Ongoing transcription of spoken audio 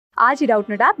आज ही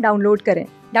Doubtnut app download करें।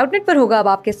 डाउटनट पर होगा अब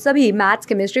आपके सभी मैथ्स,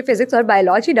 केमिस्ट्री, फिजिक्स और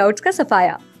बायोलॉजी डाउट्स का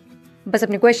सफाया। बस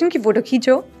अपने क्वेश्चन की फोटो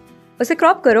खींचो, उसे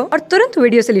क्रॉप करो और तुरंत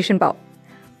वीडियो सोल्यूशन पाओ।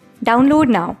 Download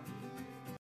now.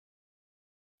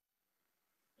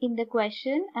 In the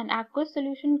question, an aqueous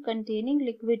solution containing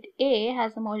liquid A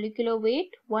has a molecular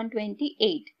weight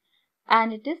 128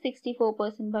 and it is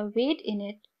 64% by weight in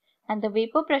it, and the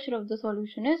vapor pressure of the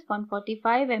solution is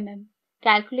 145 mm.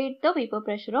 Calculate the vapor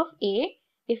pressure of A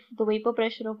if the vapor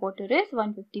pressure of water is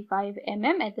 155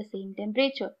 mm at the same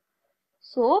temperature.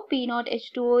 So P0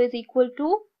 H2O is equal to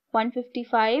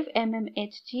 155 mm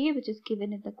Hg, which is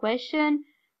given in the question.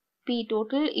 P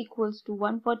total equals to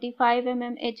 145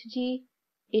 mm Hg.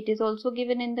 It is also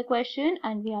given in the question,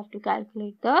 and we have to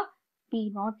calculate the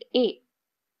P0 A.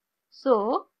 So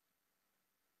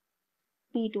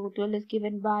P total is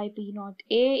given by P0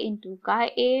 A into chi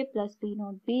A plus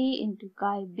P0 B into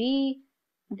chi B.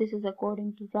 This is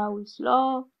according to Raoult's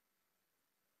law.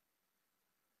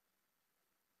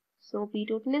 So P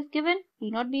total is given,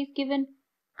 P0 B is given,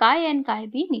 chi and chi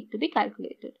B need to be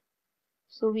calculated.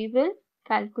 So we will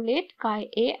calculate chi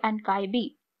A and chi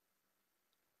B.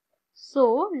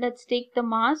 So let's take the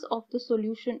mass of the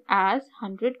solution as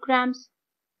 100 grams.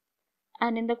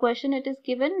 And in the question it is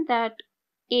given that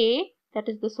A, that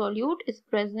is the solute, is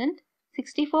present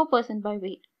 64% by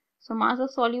weight. So mass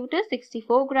of solute is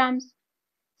 64 grams.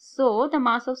 So the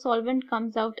mass of solvent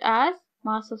comes out as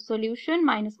mass of solution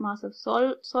minus mass of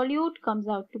solute comes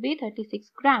out to be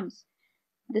 36 grams.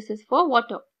 This is for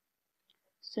water.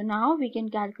 So now we can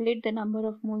calculate the number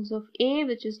of moles of A,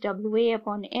 which is WA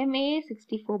upon MA,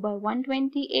 64 by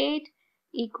 128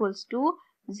 equals to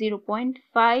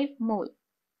 0.5 mole.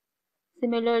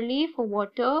 Similarly, for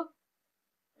water,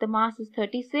 the mass is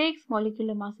 36,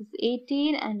 molecular mass is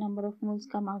 18, and number of moles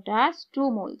come out as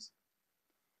 2 moles.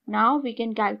 Now we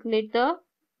can calculate the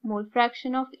mole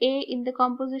fraction of A in the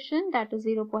composition, that is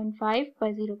 0.5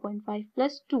 by 0.5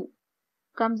 plus 2,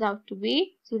 comes out to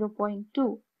be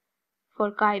 0.2. For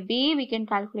chi B, we can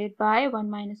calculate by 1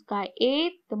 minus chi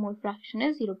A, the mole fraction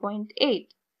is 0.8.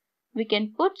 We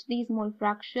can put these mole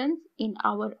fractions in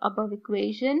our above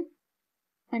equation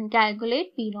and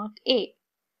calculate P0 A.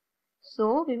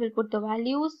 So we will put the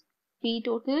values. P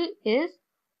total is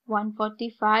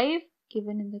 145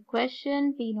 given in the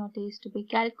question. P0 A is to be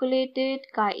calculated.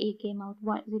 Chi A came out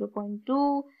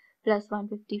 0.2 plus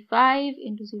 155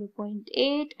 into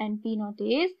 0.8, and P0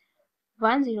 A is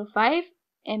 105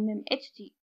 mmHg.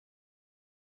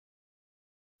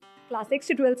 Class 6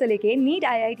 से 12 से लेके NEET,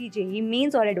 IIT JEE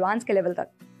mains और advance के level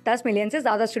तक 10 million से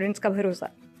ज्यादा students का भरोसा।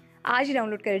 आज ही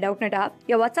डाउनलोड करें डाउटनट ऐप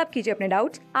या व्हाट्सएप कीजिए अपने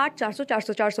डाउट्स 8400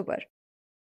 400 400 पर।